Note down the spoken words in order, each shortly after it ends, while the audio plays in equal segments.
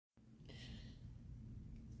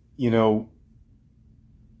You know,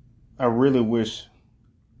 I really wish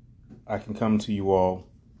I can come to you all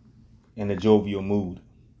in a jovial mood,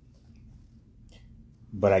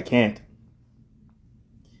 but I can't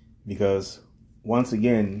because once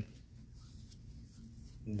again,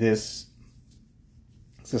 this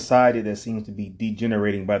society that seems to be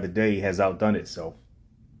degenerating by the day has outdone itself.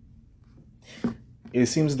 It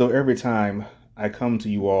seems as though every time I come to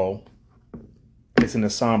you all, it's in a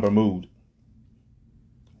somber mood,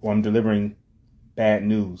 or I'm delivering bad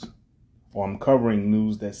news, or I'm covering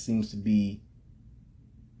news that seems to be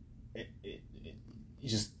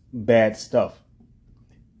just bad stuff.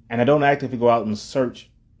 And I don't actively go out and search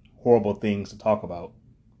horrible things to talk about.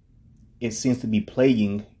 It seems to be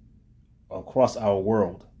plaguing across our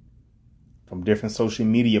world from different social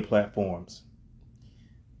media platforms,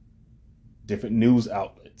 different news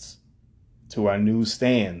outlets, to our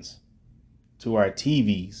newsstands, to our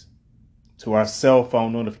TVs, to our cell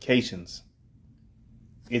phone notifications.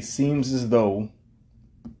 It seems as though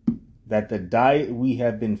that the diet we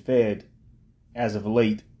have been fed as of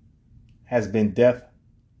late has been death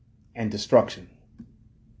and destruction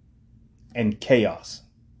and chaos.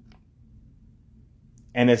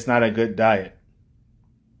 And it's not a good diet.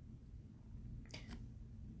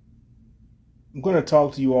 I'm going to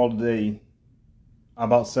talk to you all today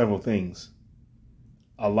about several things.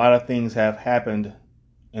 A lot of things have happened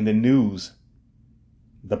in the news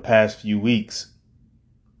the past few weeks.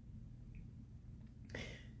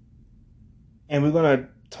 And we're going to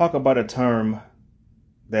talk about a term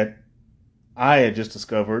that I had just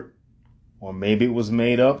discovered, or maybe it was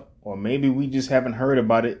made up, or maybe we just haven't heard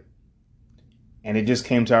about it, and it just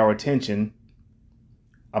came to our attention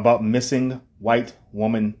about missing white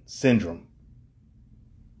woman syndrome.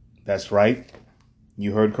 That's right.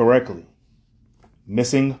 You heard correctly.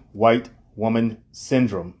 Missing white woman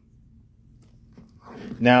syndrome.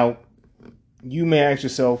 Now, you may ask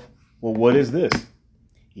yourself, well, what is this?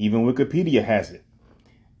 Even Wikipedia has it.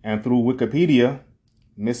 And through Wikipedia,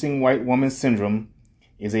 missing white woman syndrome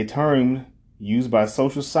is a term used by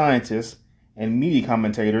social scientists and media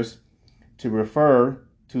commentators to refer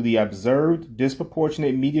to the observed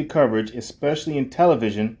disproportionate media coverage, especially in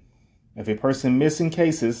television, of a person missing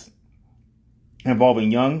cases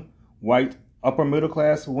involving young, white, upper middle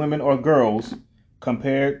class women or girls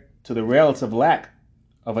compared to the relative lack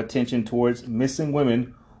of attention towards missing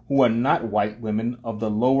women who are not white women of the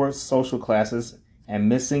lower social classes and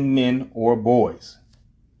missing men or boys.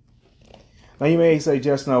 Now you may say,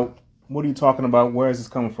 just now, what are you talking about? Where is this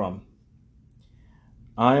coming from?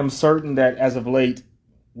 I am certain that as of late,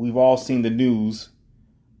 we've all seen the news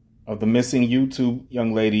of the missing YouTube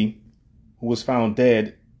young lady who was found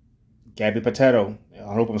dead, Gabby Petito.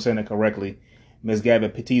 I hope I'm saying that correctly. Miss Gabby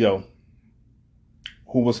Petito,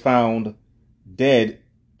 who was found dead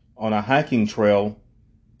on a hiking trail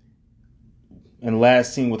and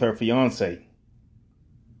last seen with her fiance.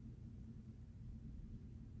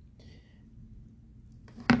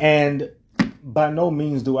 And by no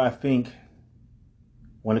means do I think,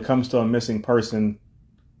 when it comes to a missing person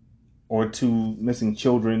or to missing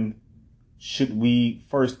children, should we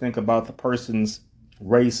first think about the person's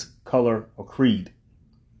race, color, or creed.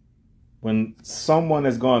 When someone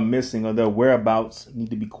has gone missing or their whereabouts need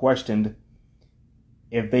to be questioned,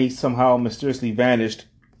 if they somehow mysteriously vanished,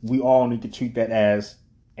 we all need to treat that as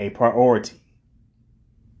a priority.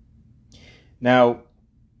 Now,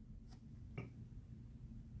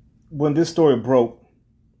 when this story broke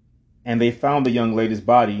and they found the young lady's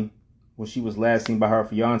body when she was last seen by her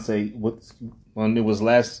fiance, when it was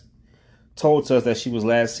last told to us that she was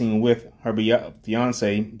last seen with her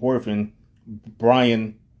fiance, boyfriend,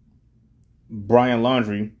 Brian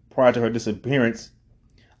Laundrie, prior to her disappearance,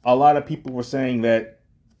 a lot of people were saying that,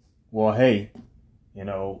 well, hey,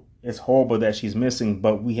 it's horrible that she's missing,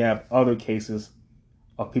 but we have other cases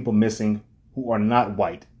of people missing who are not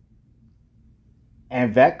white.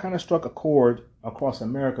 And that kind of struck a chord across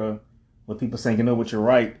America with people saying, you know what, you're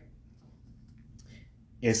right.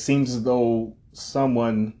 It seems as though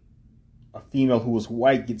a female who is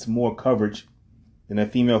white, gets more coverage than a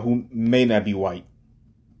female who may not be white.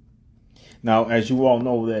 Now, as you all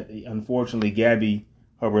know, that unfortunately, Gabby,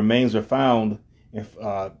 her remains were found.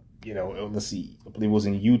 Let's see, I believe it was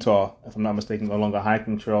in Utah, if I'm not mistaken, along a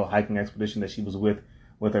hiking expedition that she was with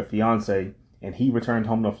her fiance, and he returned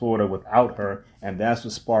home to Florida without her, and that's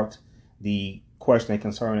what sparked the question and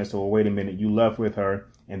concern as to, well, wait a minute, you left with her,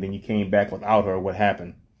 and then you came back without her, what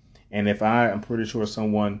happened? And I'm pretty sure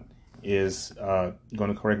someone is going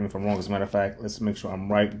to correct me if I'm wrong. As a matter of fact, let's make sure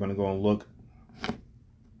I'm right. We're going to go and look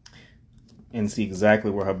and see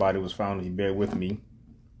exactly where her body was found. If you bear with me.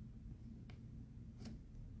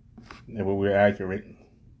 if we're accurate.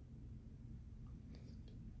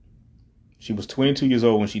 She was 22 years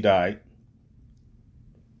old when she died.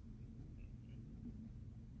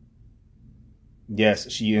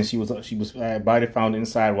 Yes, she was body found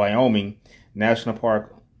inside Wyoming National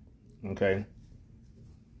Park. Okay,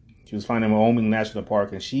 she was found in Wyoming National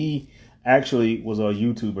Park, and she actually was a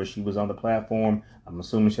YouTuber. She was on the platform. I'm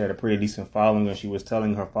assuming she had a pretty decent following, and she was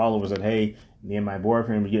telling her followers that, hey, me and my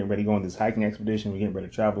boyfriend, we're getting ready to go on this hiking expedition. We're getting ready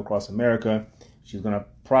to travel across America. She's going to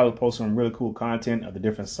probably post some really cool content of the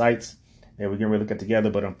different sites that we're getting ready to get together.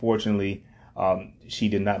 But unfortunately, she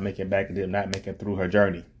did not make it back and did not make it through her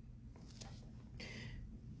journey.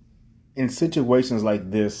 In situations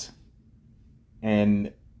like this,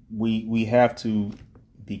 and we have to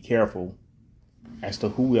be careful as to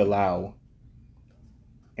who we allow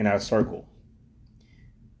in our circle.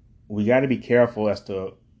 We got to be careful as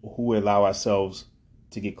to who we allow ourselves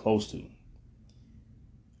to get close to.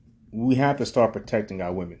 We have to start protecting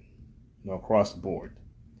our women, across the board.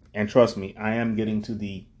 And trust me, I am getting to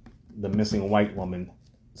the missing white woman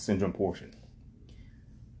syndrome portion.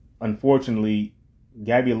 Unfortunately,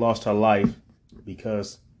 Gabby lost her life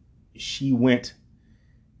because she went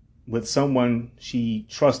with someone she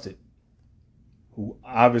trusted, who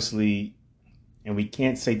obviously, and we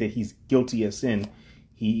can't say that he's guilty of sin,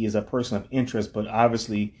 he is a person of interest, but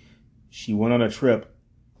obviously she went on a trip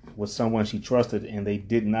with someone she trusted and they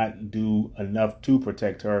did not do enough to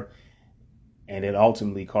protect her, and it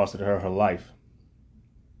ultimately costed her her life.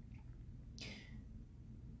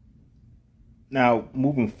 Now,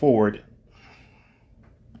 moving forward,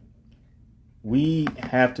 we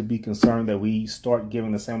have to be concerned that we start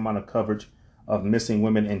giving the same amount of coverage of missing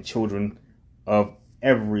women and children of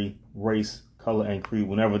every race, color, and creed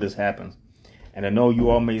whenever this happens. And I know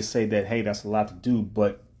you all may say that, hey, that's a lot to do,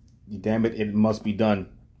 but damn it, it must be done.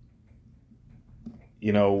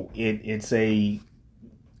 It's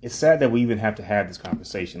sad that we even have to have this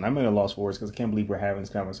conversation. I'm at a loss for words because I can't believe we're having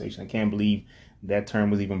this conversation. I can't believe that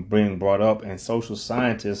term was even being brought up. And social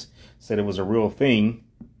scientists said it was a real thing.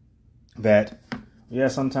 That, yeah,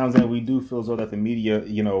 sometimes that we do feel as though that the media,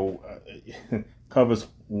 covers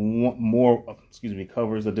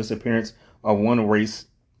covers the disappearance of one race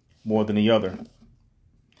more than the other,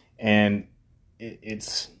 and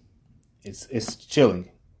it's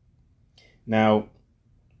chilling. Now,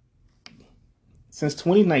 since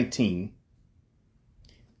 2019,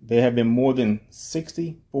 there have been more than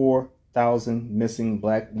 64,000 missing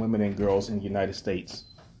Black women and girls in the United States.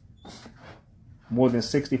 More than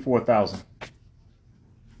 64,000.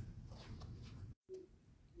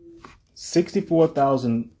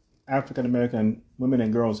 64,000 African American women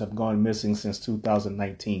and girls have gone missing since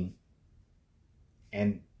 2019.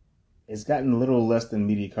 And it's gotten a little less than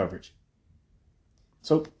media coverage.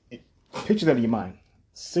 So picture that in your mind.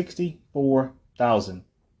 64,000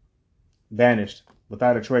 vanished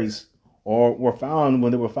without a trace, or were found.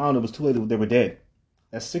 When they were found, it was too late, they were dead.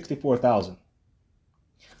 That's 64,000.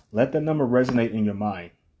 Let that number resonate in your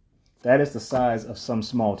mind. That is the size of some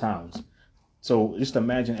small towns. So just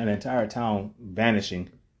imagine an entire town vanishing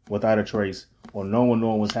without a trace, or no one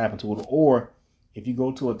knowing what's happened to it. Or if you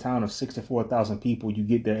go to a town of 64,000 people, you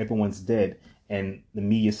get there, everyone's dead, and the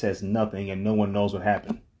media says nothing, and no one knows what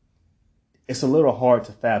happened. It's a little hard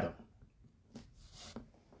to fathom.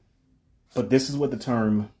 But this is what the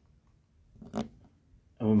term,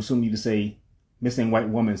 I'm assuming you could say, missing white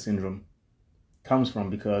woman syndrome comes from,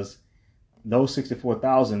 because those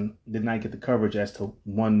 64,000 did not get the coverage as to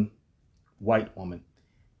one white woman.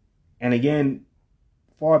 And again,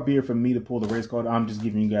 far be it from me to pull the race card. I'm just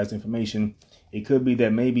giving you guys information. It could be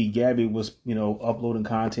that maybe Gabby was, uploading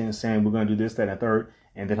content saying we're going to do this, that, and third,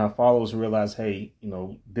 and then her followers realized, hey,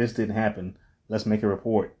 this didn't happen. Let's make a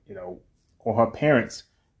report, or her parents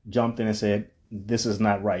jumped in and said, this is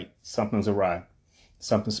not right. Something's awry.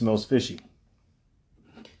 Something smells fishy.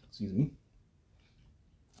 Excuse me.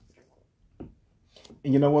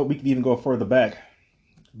 And you know what? We could even go further back,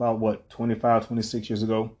 about 25, 26 years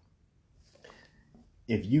ago.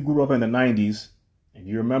 If you grew up in the 90s, if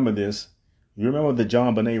you remember this, you remember the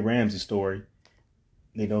JonBenet Ramsey story.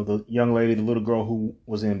 The young lady, the little girl who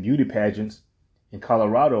was in beauty pageants in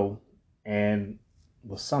Colorado and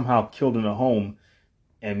was somehow killed in a home,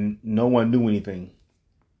 and no one knew anything.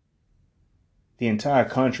 The entire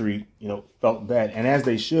country, felt bad, and as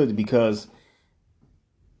they should, because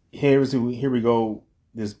here we go.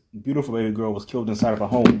 This beautiful baby girl was killed inside of a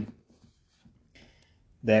home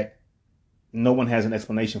that no one has an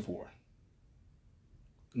explanation for.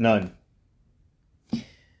 None.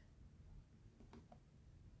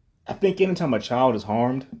 I think anytime a child is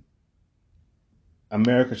harmed,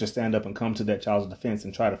 America should stand up and come to that child's defense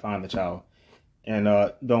and try to find the child. And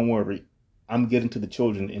don't worry, I'm getting to the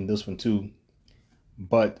children in this one too.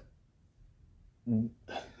 But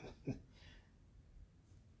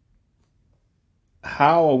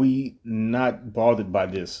how are we not bothered by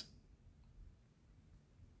this?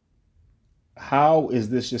 How is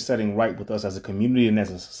this just setting right with us as a community and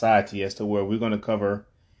as a society as to where we're going to cover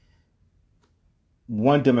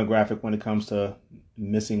one demographic when it comes to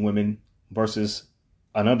missing women versus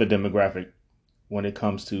another demographic when it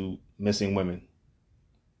comes to missing women?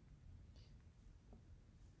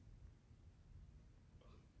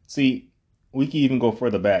 See, we can even go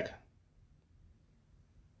further back.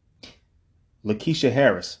 Lakeisha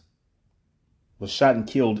Harris was shot and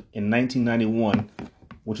killed in 1991,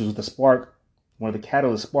 which was the spark, one of the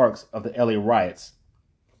catalyst sparks of the LA riots.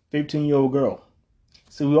 15-year-old girl.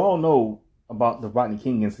 See, we all know about the Rodney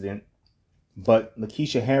King incident, but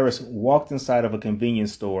Lakeisha Harris walked inside of a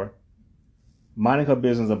convenience store, minding her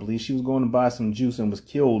business. I believe she was going to buy some juice and was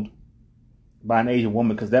killed by an Asian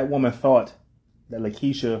woman because that woman thought that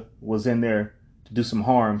Lakeisha was in there to do some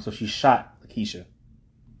harm, so she shot Lakeisha.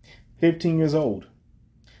 15 years old.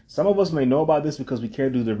 Some of us may know about this because we care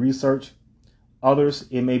to do the research. Others,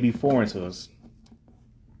 it may be foreign to us.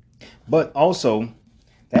 But also,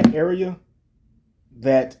 that area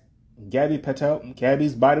that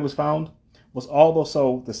Gabby's body was found, was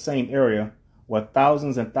also the same area where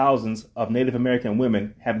thousands and thousands of Native American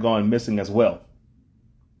women have gone missing as well.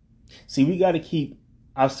 See, we got to keep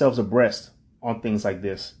ourselves abreast on things like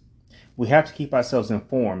this. We have to keep ourselves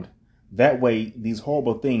informed. That way, these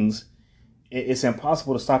horrible things, it's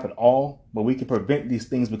impossible to stop it all, but we can prevent these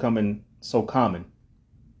things becoming so common.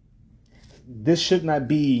 This should not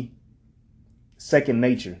be second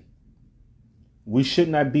nature. We should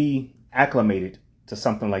not be acclimated to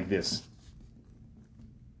something like this.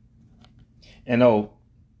 And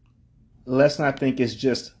let's not think it's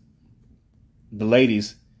just the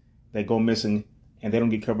ladies that go missing and they don't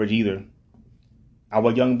get coverage either.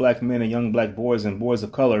 Our young black men and young black boys and boys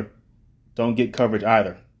of color don't get coverage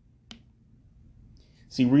either.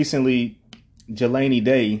 See, recently, Jelani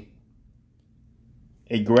Day,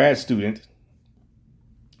 a grad student,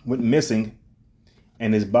 went missing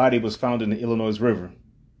and his body was found in the Illinois River.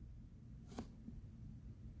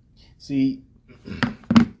 See,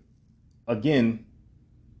 again,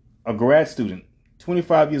 a grad student,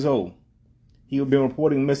 25 years old. He had been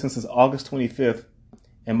reporting missing since August 25th,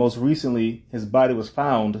 and most recently, his body was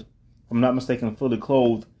found, if I'm not mistaken, fully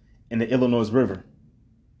clothed in the Illinois River.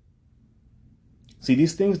 See,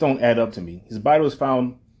 these things don't add up to me. His body was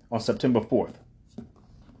found on September 4th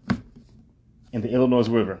in the Illinois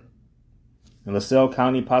River. And LaSalle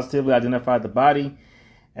County positively identified the body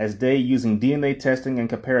as Day using DNA testing and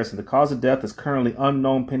comparison. The cause of death is currently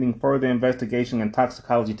unknown pending further investigation and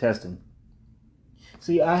toxicology testing.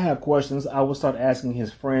 See, I have questions. I will start asking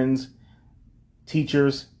his friends,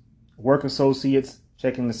 teachers, work associates,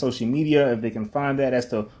 checking the social media if they can find that as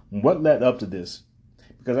to what led up to this.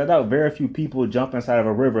 Because I doubt very few people jump inside of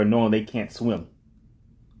a river knowing they can't swim.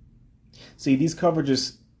 See, these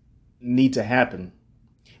coverages need to happen.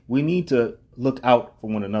 We need to look out for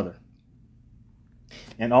one another.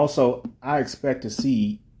 And also, I expect to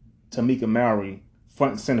see Tamika Mallory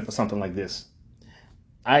front and center for something like this.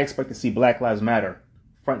 I expect to see Black Lives Matter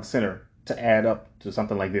front and center to add up to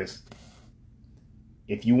something like this.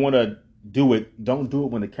 If you want to do it, don't do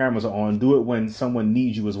it when the cameras are on. Do it when someone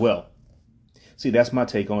needs you as well. See, that's my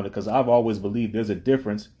take on it, because I've always believed there's a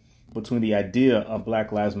difference between the idea of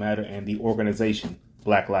Black Lives Matter and the organization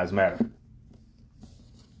Black Lives Matter.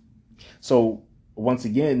 So, once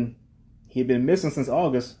again, he had been missing since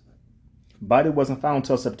August. Body wasn't found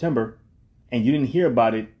until September, and you didn't hear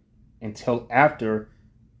about it until after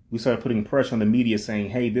we started putting pressure on the media saying,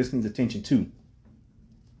 hey, this needs attention too.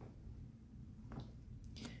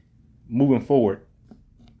 Moving forward,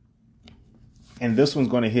 and this one's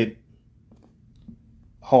going to hit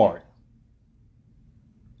hard.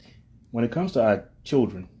 When it comes to our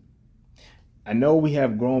children, I know we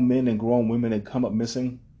have grown men and grown women that come up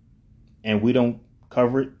missing and we don't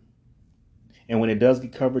cover it. And when it does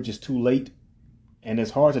get coverage, it's too late and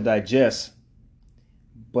it's hard to digest.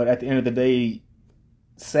 But at the end of the day,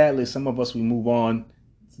 sadly, some of us, we move on.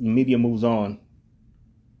 The media moves on.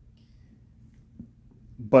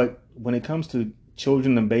 But when it comes to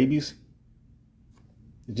children and babies,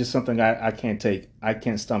 it's just something I can't take. I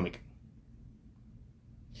can't stomach.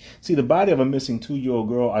 See, the body of a missing 2-year-old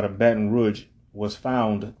girl out of Baton Rouge was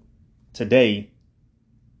found today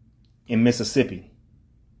in Mississippi.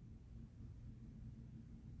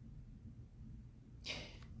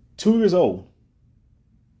 2 years old.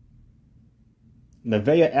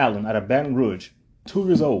 Nevaeh Allen out of Baton Rouge, 2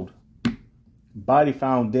 years old, body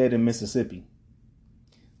found dead in Mississippi.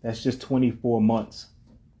 That's just 24 months.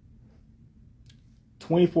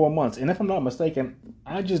 24 months. And if I'm not mistaken,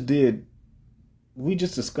 we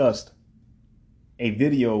just discussed a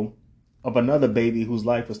video of another baby whose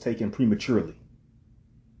life was taken prematurely.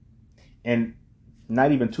 And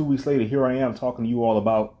not even 2 weeks later, here I am talking to you all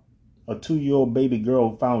about a 2-year-old baby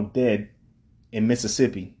girl found dead in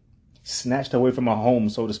Mississippi, snatched away from her home,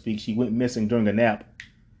 so to speak. She went missing during a nap,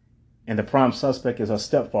 and the prime suspect is her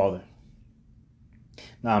stepfather.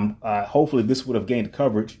 Now, hopefully this would have gained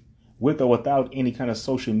coverage with or without any kind of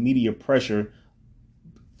social media pressure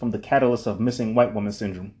from the catalyst of missing white woman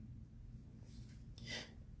syndrome.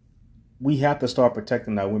 We have to start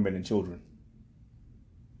protecting our women and children.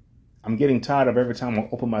 I'm getting tired of every time I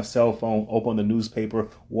open my cell phone, open the newspaper,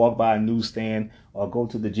 walk by a newsstand, or go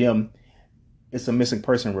to the gym, it's a missing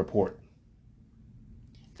person report.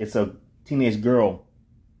 It's a teenage girl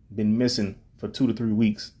been missing for 2 to 3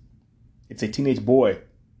 weeks. It's a teenage boy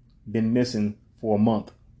been missing for a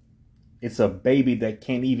month. It's a baby that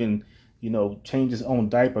can't even, change his own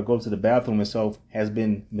diaper, go to the bathroom himself, has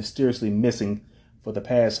been mysteriously missing for the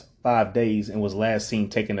past 5 days and was last seen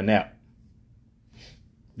taking a nap.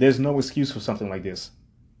 There's no excuse for something like this.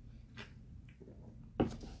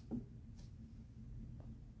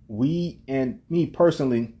 We, and me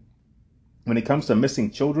personally, when it comes to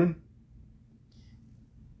missing children,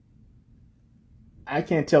 I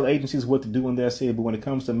can't tell agencies what to do in their city, but when it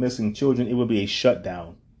comes to missing children, it would be a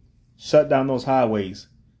shutdown. Shut down those highways.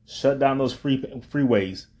 Shut down those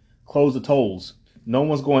freeways. Close the tolls. No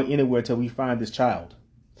one's going anywhere till we find this child.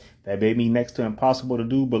 That may be next to impossible to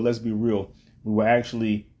do, but let's be real. We were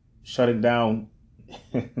actually shutting down,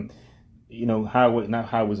 not highways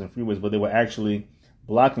and freeways, but they were actually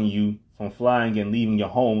blocking you from flying and leaving your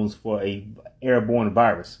homes for a airborne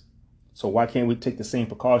virus. So why can't we take the same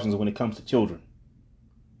precautions when it comes to children?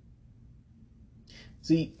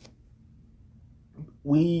 See,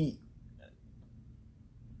 when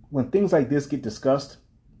things like this get discussed,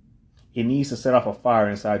 it needs to set off a fire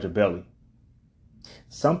inside your belly.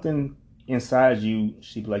 Something inside you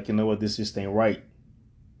should be like, you know what, this just ain't right.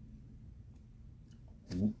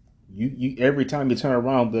 You every time you turn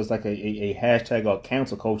around, there's like a hashtag or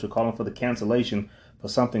cancel culture calling for the cancellation for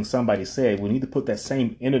something somebody said. We need to put that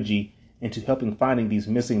same energy into helping finding these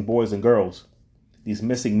missing boys and girls, these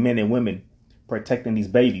missing men and women, protecting these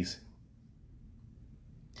babies.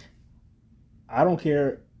 I don't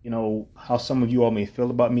care, how some of you all may feel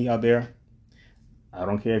about me out there. I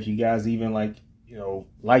don't care if you guys even like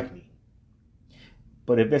me.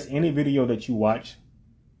 But if there's any video that you watch,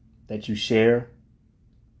 that you share,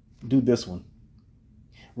 do this one.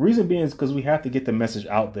 Reason being is because we have to get the message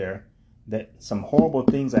out there that some horrible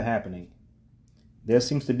things are happening. There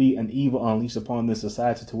seems to be an evil unleashed upon this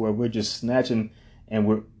society to where we're just snatching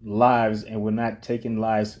lives and we're not taking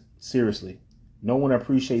lives seriously. No one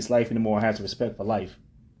appreciates life anymore or has respect for life.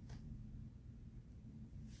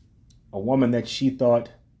 A woman that she thought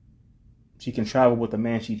she can travel with a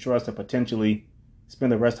man she trusts and potentially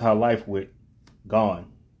spend the rest of her life with,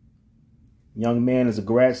 gone. Young man is a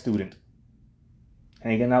grad student,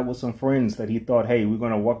 hanging out with some friends that he thought, hey, we're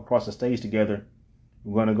going to walk across the stage together.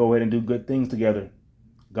 We're going to go ahead and do good things together.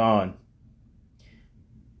 Gone.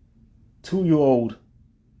 2-year-old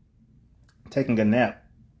taking a nap.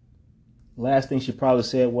 Last thing she probably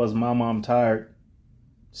said was, Mama, I'm tired.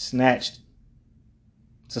 Snatched.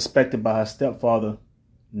 Suspected by her stepfather.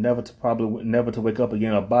 Never to wake up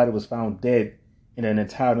again. Her body was found dead in an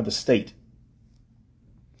entire other state.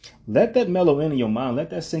 Let that mellow into your mind. Let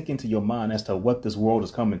that sink into your mind as to what this world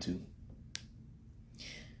is coming to.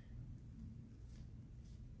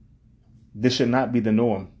 This should not be the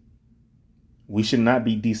norm. We should not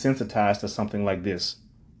be desensitized to something like this.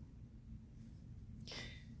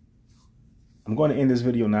 I'm going to end this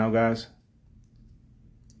video now, guys.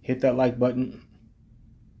 Hit that like button.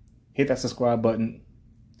 Hit that subscribe button.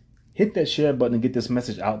 Hit that share button and get this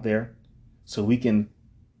message out there so we can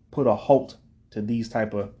put a halt to these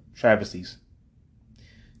type of travesties.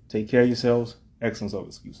 Take care of yourselves. Excellence over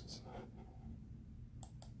excuses.